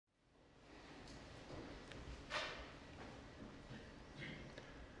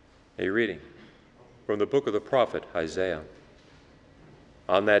A reading from the book of the prophet Isaiah.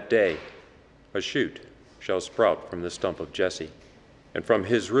 On that day, a shoot shall sprout from the stump of Jesse, and from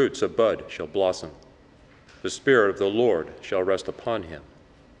his roots a bud shall blossom. The Spirit of the Lord shall rest upon him,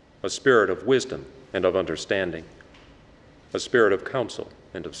 a spirit of wisdom and of understanding, a spirit of counsel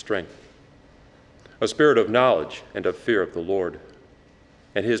and of strength, a spirit of knowledge and of fear of the Lord.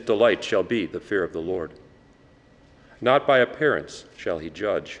 And his delight shall be the fear of the Lord. Not by appearance shall he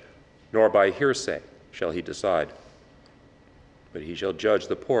judge, nor by hearsay shall he decide. But he shall judge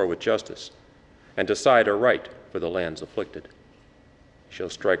the poor with justice, and decide aright for the land's afflicted. He shall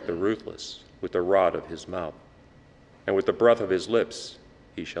strike the ruthless with the rod of his mouth, and with the breath of his lips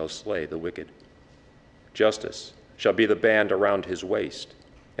he shall slay the wicked. Justice shall be the band around his waist,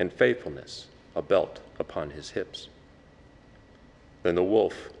 and faithfulness a belt upon his hips. Then the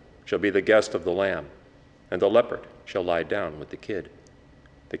wolf shall be the guest of the lamb, and the leopard shall lie down with the kid.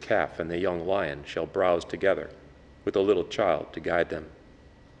 The calf and the young lion shall browse together, with a little child to guide them.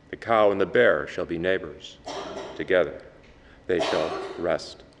 The cow and the bear shall be neighbors. Together they shall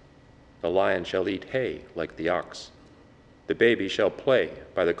rest. The lion shall eat hay like the ox. The baby shall play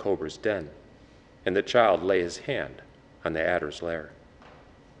by the cobra's den, and the child lay his hand on the adder's lair.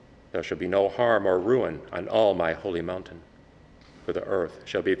 There shall be no harm or ruin on all my holy mountain, for the earth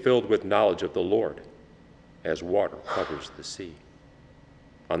shall be filled with knowledge of the Lord, as water covers the sea.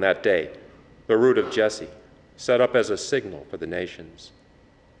 On that day, the root of Jesse, set up as a signal for the nations,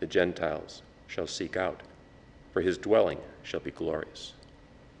 the Gentiles shall seek out, for his dwelling shall be glorious.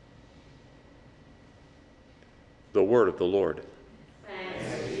 The word of the Lord.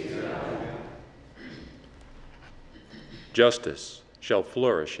 Thanks be to God. Justice shall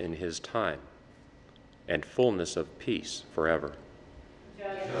flourish in his time, and fullness of peace forever.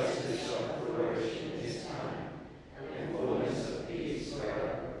 Justice shall flourish in his time, and fullness of peace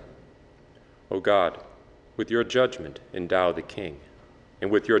forever. O God, with your judgment endow the king,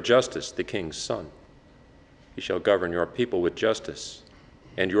 and with your justice the king's son. He shall govern your people with justice,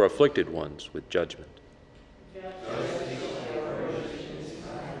 and your afflicted ones with judgment. Justice shall flourish in his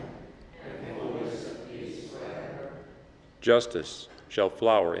time, and fullness of peace forever. Justice shall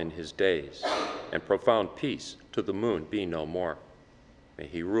flower in his days, and profound peace to the moon be no more. May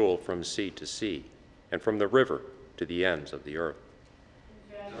he rule from sea to sea, and from the river to the ends of the earth.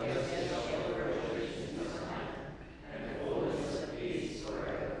 Justice shall flourish in his time, and fullness of peace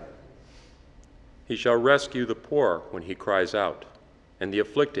forever. He shall rescue the poor when he cries out, and the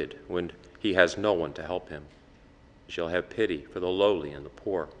afflicted when he has no one to help him. He shall have pity for the lowly and the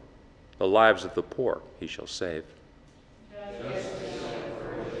poor. The lives of the poor he shall save. Justice shall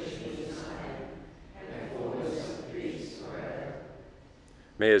flourish in his time, and fullness of peace forever.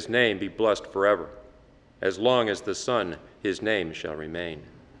 May his name be blessed forever. As long as the sun, his name shall remain.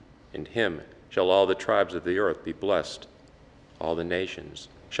 In him shall all the tribes of the earth be blessed. All the nations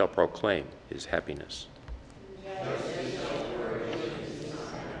shall proclaim his happiness. Justice shall flourish in his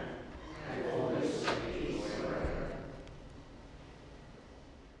time, and fullness of peace forever.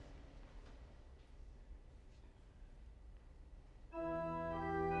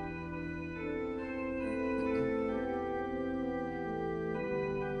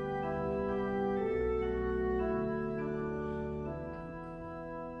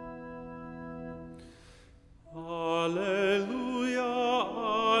 Alleluia,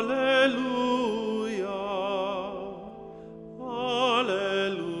 alleluia, alleluia,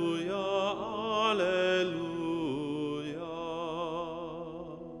 alleluia.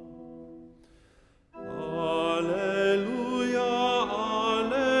 Alleluia,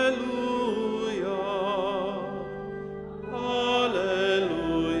 alleluia, alleluia,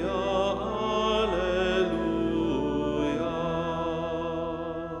 alleluia.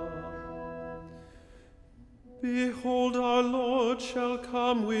 Behold, our Lord shall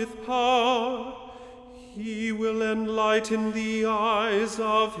come with power. He will enlighten the eyes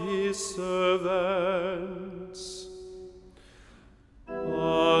of his servants.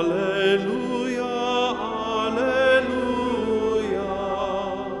 Alleluia, alleluia,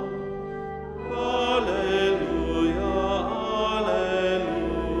 alleluia, alleluia.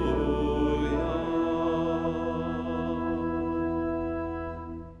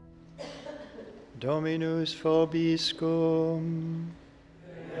 Dominus vobiscum.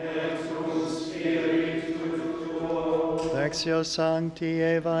 Et cum spiritu tuo. Lectio Sancti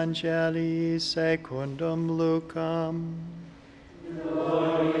Evangelii secundum Lucam.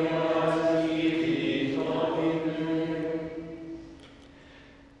 Gloria tibi, Domine.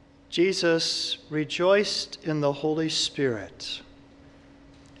 Jesus rejoiced in the Holy Spirit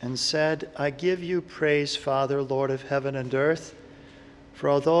and said, I give you praise, Father, Lord of heaven and earth, For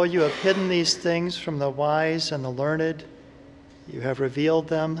although you have hidden these things from the wise and the learned, you have revealed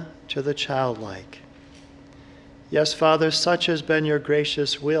them to the childlike. Yes, Father, such has been your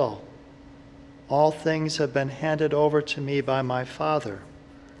gracious will. All things have been handed over to me by my Father.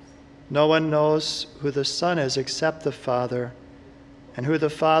 No one knows who the Son is except the Father, and who the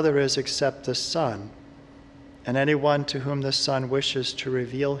Father is except the Son, and anyone to whom the Son wishes to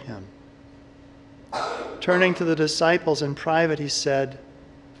reveal him. Turning to the disciples in private, he said,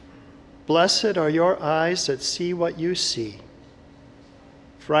 "Blessed are your eyes that see what you see.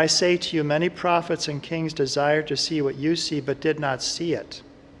 For I say to you, many prophets and kings desired to see what you see, but did not see it,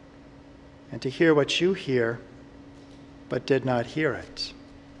 and to hear what you hear, but did not hear it."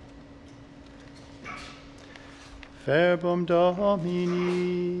 Verbum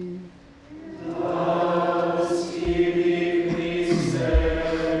Domini.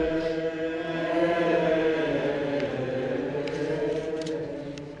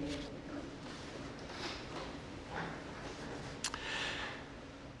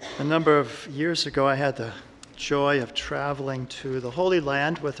 A number of years ago, I had the joy of traveling to the Holy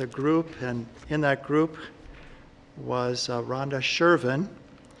Land with a group, and in that group was Rhonda Shervin.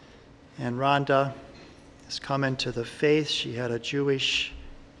 And Rhonda has come into the faith. She had a Jewish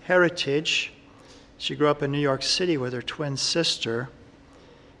heritage. She grew up in New York City with her twin sister.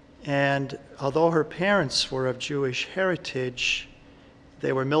 And although her parents were of Jewish heritage,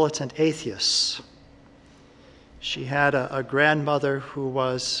 they were militant atheists. She had a grandmother who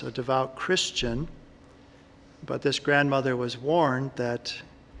was a devout Christian, but this grandmother was warned that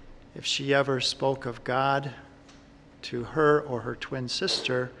if she ever spoke of God to her or her twin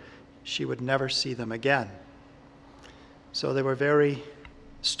sister, she would never see them again. So they were very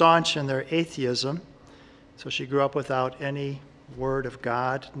staunch in their atheism. So she grew up without any word of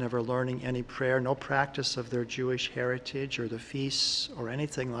God, never learning any prayer, no practice of their Jewish heritage or the feasts or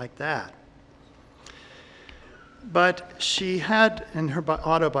anything like that. But she had, in her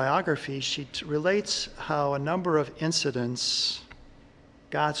autobiography, she relates how a number of incidents,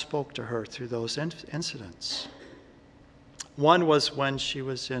 God spoke to her through those incidents. One was when she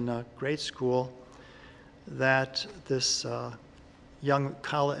was in grade school, that this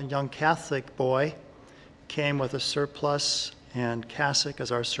young Catholic boy came with a surplice and cassock,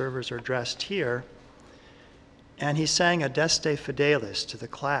 as our servers are dressed here, and he sang Adeste Fidelis to the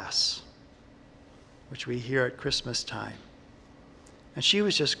class, which we hear at Christmas time. And she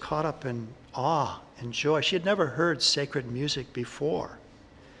was just caught up in awe and joy. She had never heard sacred music before,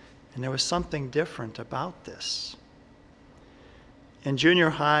 and there was something different about this. In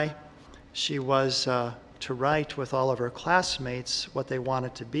junior high, she was to write with all of her classmates what they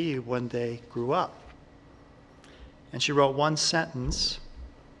wanted to be when they grew up. And she wrote one sentence,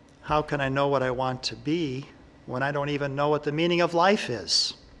 "How can I know what I want to be when I don't even know what the meaning of life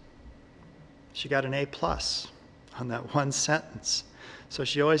is?" She got an A+ on that one sentence. So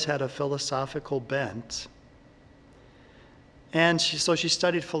she always had a philosophical bent. And so she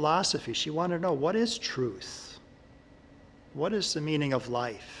studied philosophy. She wanted to know, what is truth? What is the meaning of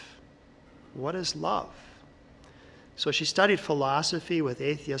life? What is love? So she studied philosophy with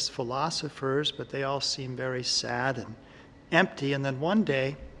atheist philosophers, but they all seemed very sad and empty. And then one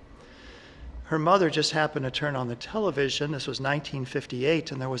day, her mother just happened to turn on the television. This was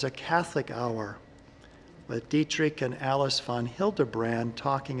 1958, and there was a Catholic hour with Dietrich and Alice von Hildebrand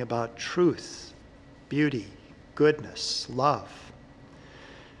talking about truth, beauty, goodness, love.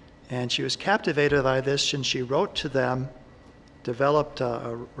 And she was captivated by this, and she wrote to them, developed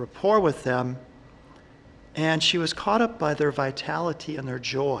a rapport with them, and she was caught up by their vitality and their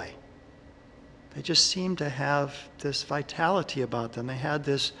joy. They just seemed to have this vitality about them. They had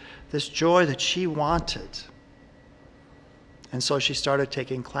this joy that she wanted. And so she started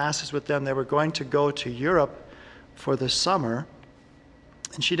taking classes with them. They were going to go to Europe for the summer,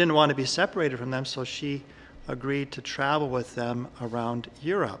 and she didn't want to be separated from them, so she agreed to travel with them around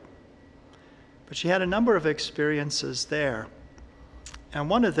Europe. But she had a number of experiences there, and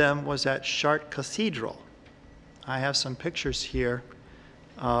one of them was at Chartres Cathedral. I have some pictures here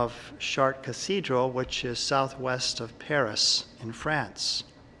of Chartres Cathedral, which is southwest of Paris in France.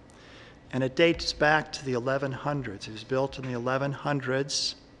 And it dates back to the 1100s. It was built in the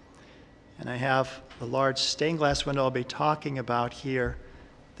 1100s. And I have a large stained glass window I'll be talking about here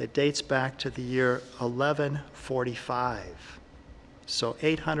that dates back to the year 1145. So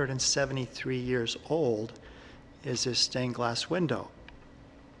 873 years old is this stained glass window.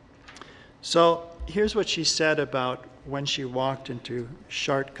 So here's what she said about when she walked into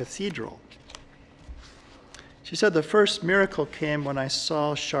Chartres Cathedral. She said, "The first miracle came when I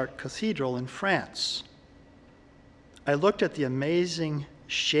saw Chartres Cathedral in France. I looked at the amazing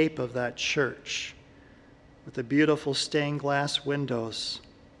shape of that church with the beautiful stained glass windows.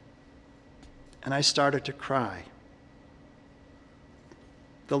 And I started to cry.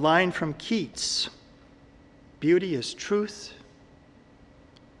 The line from Keats, "Beauty is truth,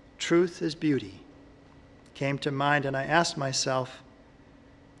 truth is beauty," came to mind, and I asked myself,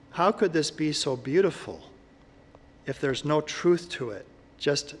 how could this be so beautiful if there's no truth to it,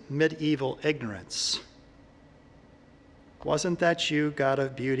 just medieval ignorance? Wasn't that you, God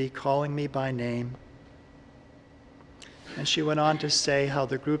of beauty, calling me by name? And she went on to say how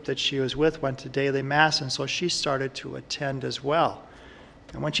the group that she was with went to daily mass, and so she started to attend as well.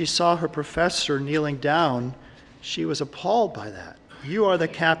 And when she saw her professor kneeling down, she was appalled by that. You are the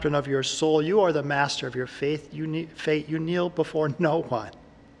captain of your soul. You are the master of your faith. You kneel before no one.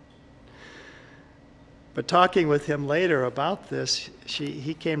 But talking with him later about this,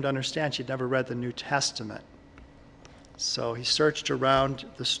 he came to understand she'd never read the New Testament. So he searched around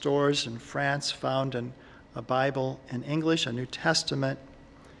the stores in France, found a Bible in English, a New Testament,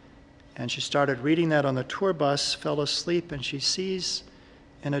 and she started reading that on the tour bus, fell asleep, and she sees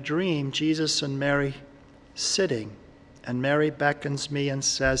in a dream Jesus and Mary sitting. And Mary beckons me and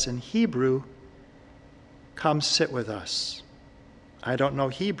says in Hebrew, "Come sit with us." I don't know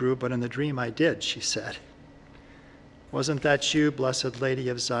Hebrew, but in the dream I did, she said. Wasn't that you, Blessed Lady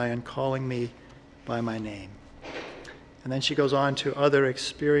of Zion, calling me by my name? And then she goes on to other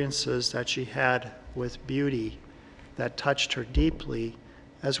experiences that she had with beauty that touched her deeply,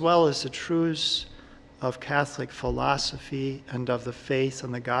 as well as the truths of Catholic philosophy and of the faith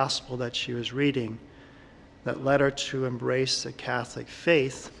and the gospel that she was reading that led her to embrace the Catholic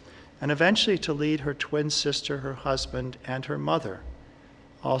faith and eventually to lead her twin sister, her husband, and her mother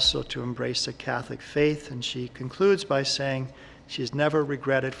also to embrace the Catholic faith. And she concludes by saying she's never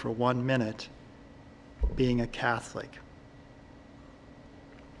regretted for 1 minute being a Catholic.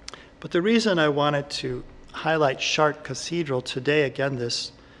 But the reason I wanted to highlight Chartres Cathedral today, again,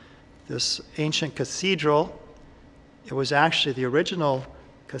 this ancient cathedral, it was actually the original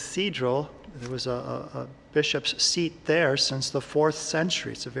cathedral. There was a bishop's seat there since the 4th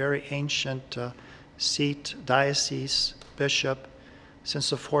century. It's a very ancient seat, diocese, bishop, since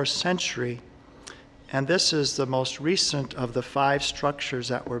the 4th century. And this is the most recent of the 5 structures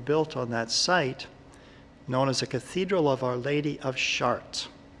that were built on that site, known as the Cathedral of Our Lady of Chartres.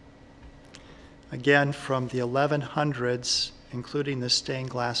 Again, from the 1100s, including the stained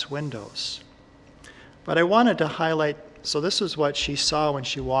glass windows. But I wanted to highlight, so this is what she saw when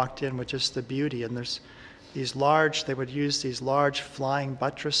she walked in, with just the beauty. And there's these large, they would use these large flying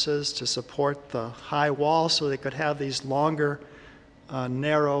buttresses to support the high walls so they could have these longer,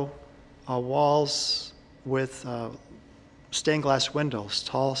 narrow walls with stained glass windows,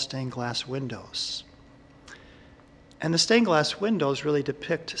 tall stained glass windows. And the stained glass windows really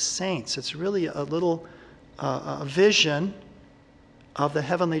depict saints. It's really a little a vision of the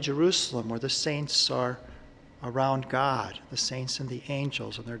heavenly Jerusalem where the saints are around God, the saints and the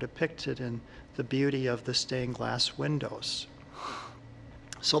angels, and they're depicted in the beauty of the stained glass windows.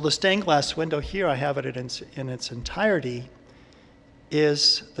 So the stained glass window here, I have it in its entirety,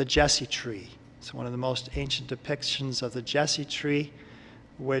 is the Jesse tree. It's one of the most ancient depictions of the Jesse tree,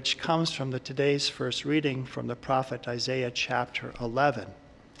 which comes from today's first reading from the prophet Isaiah chapter 11.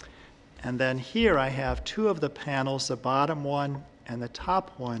 And then here I have 2 of the panels, the bottom one and the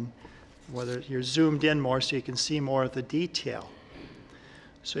top one, whether you're zoomed in more so you can see more of the detail.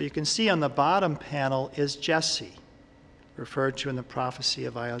 So you can see on the bottom panel is Jesse, referred to in the prophecy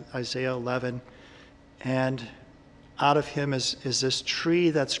of Isaiah 11. And out of him is this tree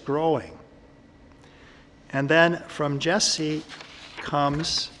that's growing. And then from Jesse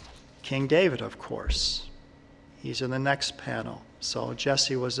comes King David, of course. He's in the next panel. So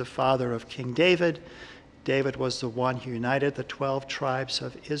Jesse was the father of King David. David was the one who united the 12 tribes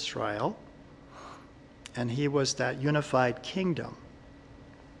of Israel. And he was that unified kingdom.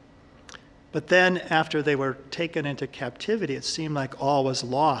 But then after they were taken into captivity, it seemed like all was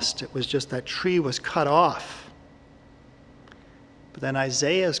lost. It was just that tree was cut off. But then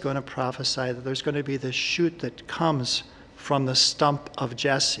Isaiah is going to prophesy that there's going to be this shoot that comes from the stump of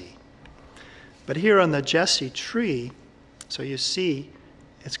Jesse. But here on the Jesse tree, so you see,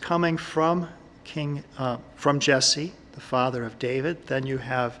 it's coming from Jesse, the father of David. Then you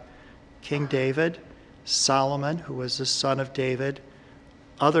have King David, Solomon, who was the son of David,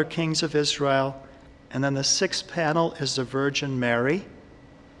 other kings of Israel, and then the 6th panel is the Virgin Mary.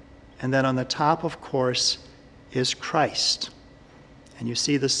 And then on the top, of course, is Christ. And you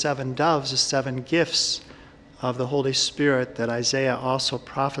see the 7 doves, the 7 gifts of the Holy Spirit that Isaiah also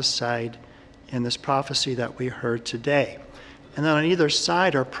prophesied in this prophecy that we heard today. And then on either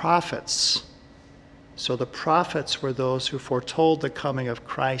side are prophets. So the prophets were those who foretold the coming of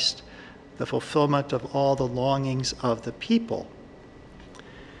Christ, the fulfillment of all the longings of the people.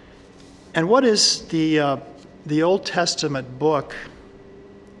 And what is the Old Testament book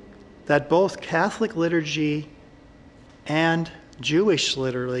that both Catholic liturgy and Jewish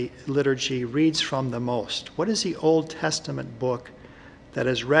liturgy reads from the most? What is the Old Testament book that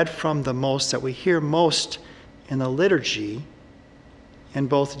is read from the most, that we hear most in the liturgy, in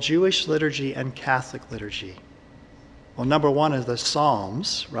both Jewish liturgy and Catholic liturgy? Well, number one is the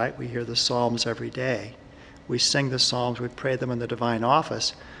Psalms, right? We hear the Psalms every day. We sing the Psalms, we pray them in the divine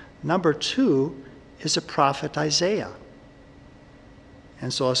office. Number two is the prophet Isaiah.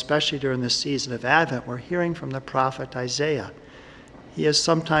 And so especially during this season of Advent, we're hearing from the prophet Isaiah. He has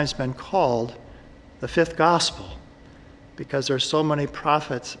sometimes been called the fifth gospel because there are so many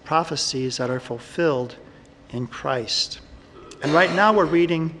prophecies that are fulfilled in Christ. And right now we're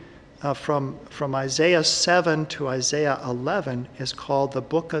reading from Isaiah 7 to Isaiah 11 is called the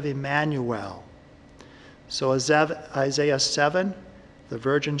Book of Emmanuel. So Isaiah 7, the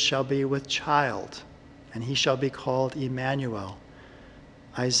virgin shall be with child, and he shall be called Emmanuel.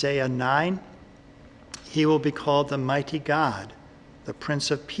 Isaiah 9, he will be called the mighty God, the Prince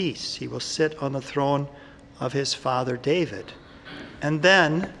of Peace. He will sit on the throne of his father David. And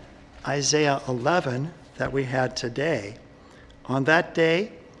then Isaiah 11 that we had today, on that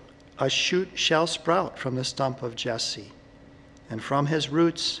day a shoot shall sprout from the stump of Jesse, and from his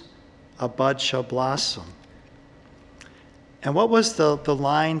roots a bud shall blossom. And what was the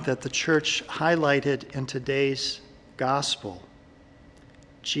line that the church highlighted in today's gospel?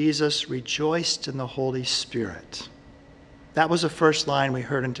 Jesus rejoiced in the Holy Spirit. That was the first line we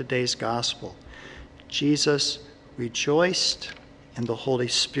heard in today's gospel. Jesus rejoiced in the Holy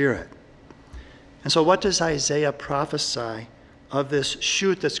Spirit. And so what does Isaiah prophesy of this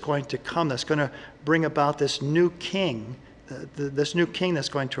shoot that's going to come, that's going to bring about this new king, this new king that's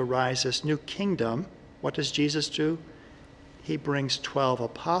going to arise, this new kingdom? What does Jesus do? He brings 12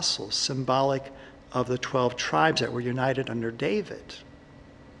 apostles, symbolic of the 12 tribes that were united under David.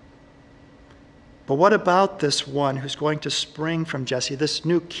 But what about this one who's going to spring from Jesse, this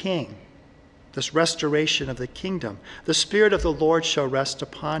new king, this restoration of the kingdom? The Spirit of the Lord shall rest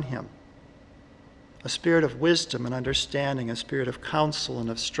upon him, a spirit of wisdom and understanding, a spirit of counsel and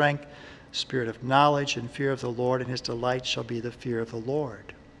of strength, a spirit of knowledge and fear of the Lord, and his delight shall be the fear of the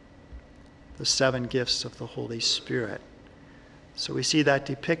Lord. The 7 gifts of the Holy Spirit. So we see that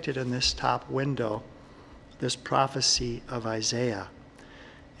depicted in this top window, this prophecy of Isaiah.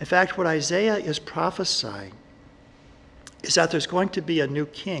 In fact, what Isaiah is prophesying is that there's going to be a new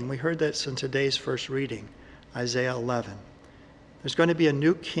king. We heard this in today's first reading, Isaiah 11. There's going to be a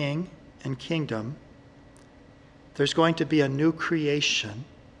new king and kingdom. There's going to be a new creation,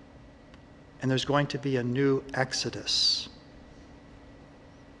 and there's going to be a new exodus.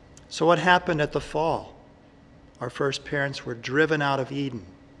 So what happened at the fall? Our first parents were driven out of Eden.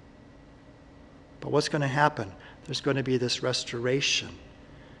 But what's going to happen? There's going to be this restoration,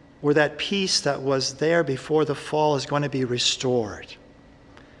 where that peace that was there before the fall is going to be restored.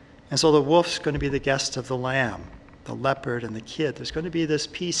 And so the wolf's going to be the guest of the lamb, the leopard and the kid. There's going to be this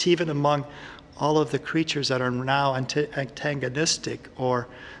peace even among all of the creatures that are now antagonistic or,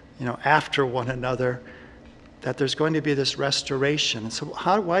 after one another, that there's going to be this restoration. And so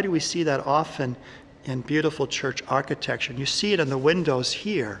why do we see that often in beautiful church architecture? And you see it in the windows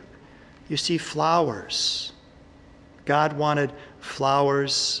here. You see flowers. God wanted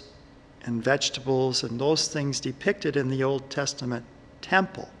flowers and vegetables and those things depicted in the Old Testament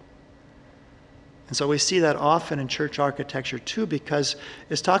temple. And so we see that often in church architecture too, because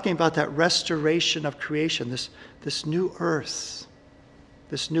it's talking about that restoration of creation, this new earth,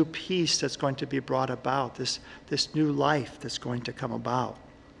 this new peace that's going to be brought about, this new life that's going to come about.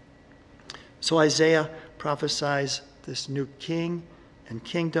 So Isaiah prophesies this new king and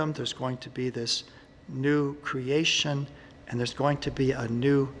kingdom. There's going to be this new creation, and there's going to be a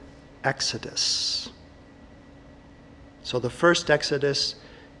new exodus. So the first exodus,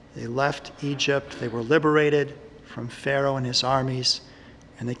 they left Egypt, they were liberated from Pharaoh and his armies,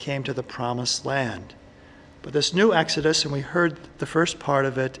 and they came to the promised land. But this new exodus, and we heard the first part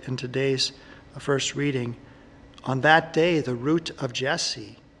of it in today's first reading, on that day the root of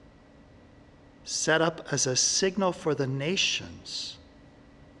Jesse, set up as a signal for the nations,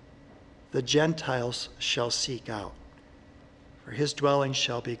 the Gentiles shall seek out, for his dwelling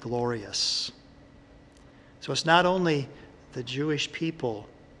shall be glorious. So it's not only the Jewish people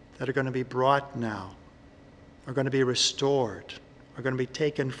that are going to be brought now, are going to be restored, are going to be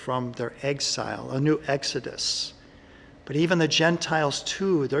taken from their exile, a new exodus. But even the Gentiles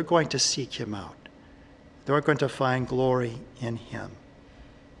too, they're going to seek him out. They're going to find glory in him.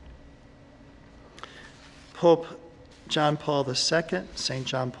 Pope John Paul II, St.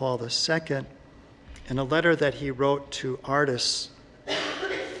 John Paul II, in a letter that he wrote to artists,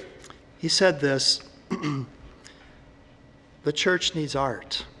 he said this: the church needs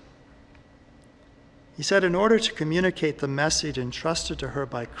art. He said, in order to communicate the message entrusted to her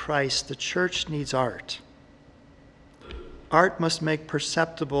by Christ, the church needs art. Art must make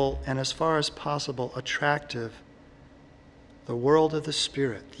perceptible and, as far as possible, attractive the world of the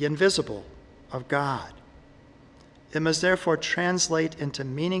Spirit, the invisible of God. It must therefore translate into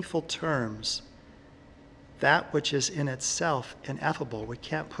meaningful terms that which is in itself ineffable. We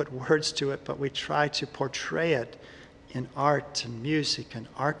can't put words to it, but we try to portray it in art and music and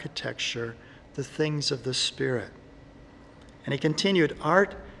architecture, the things of the Spirit. And he continued,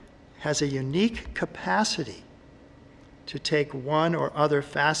 art has a unique capacity to take one or other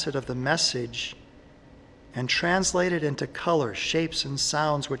facet of the message and translate it into colors, shapes, and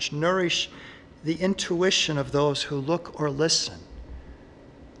sounds which nourish the intuition of those who look or listen.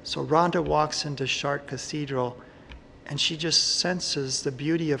 So Rhonda walks into Chartres Cathedral and she just senses the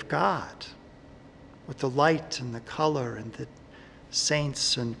beauty of God with the light and the color and the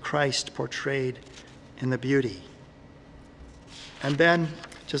saints and Christ portrayed in the beauty. And then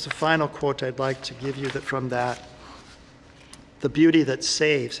just a final quote I'd like to give you from that. The beauty that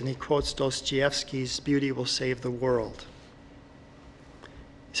saves, and he quotes Dostoevsky's "Beauty will save the world."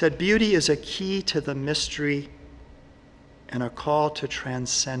 He said, beauty is a key to the mystery and a call to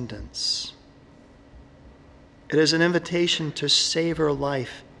transcendence. It is an invitation to savor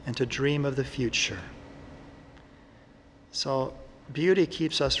life and to dream of the future. So beauty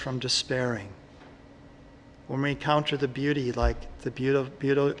keeps us from despairing. When we encounter the beauty, like the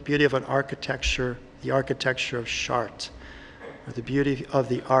beauty of an architecture, the architecture of Chartres, or the beauty of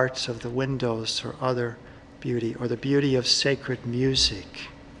the arts of the windows or other beauty, or the beauty of sacred music,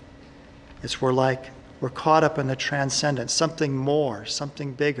 we're caught up in the transcendent, something more,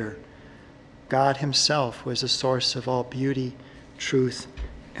 something bigger. God himself, who is the source of all beauty, truth,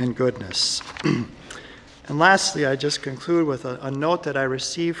 and goodness. And lastly, I just conclude with a note that I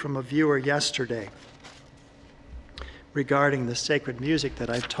received from a viewer yesterday regarding the sacred music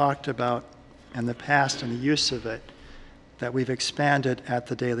that I've talked about in the past and the use of it that we've expanded at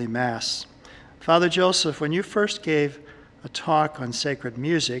the daily Mass. Father Joseph, when you first gave a talk on sacred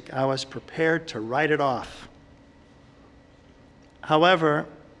music, I was prepared to write it off. However,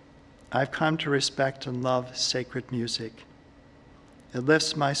 I've come to respect and love sacred music. It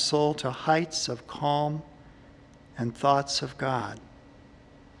lifts my soul to heights of calm and thoughts of God.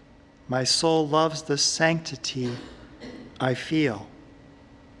 My soul loves the sanctity I feel.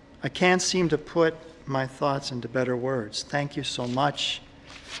 I can't seem to put my thoughts into better words. Thank you so much.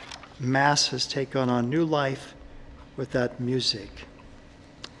 Mass has taken on new life with that music.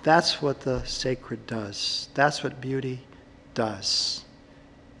 That's what the sacred does. That's what beauty does.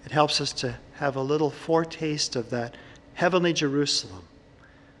 It helps us to have a little foretaste of that heavenly Jerusalem,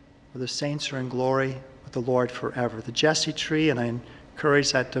 where the saints are in glory with the Lord forever. The Jesse tree, and I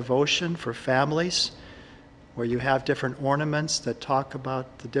encourage that devotion for families, where you have different ornaments that talk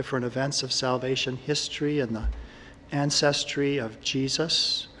about the different events of salvation history and the ancestry of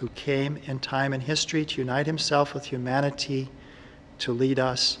Jesus, who came in time and history to unite himself with humanity, to lead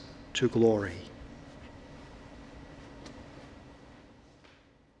us to glory.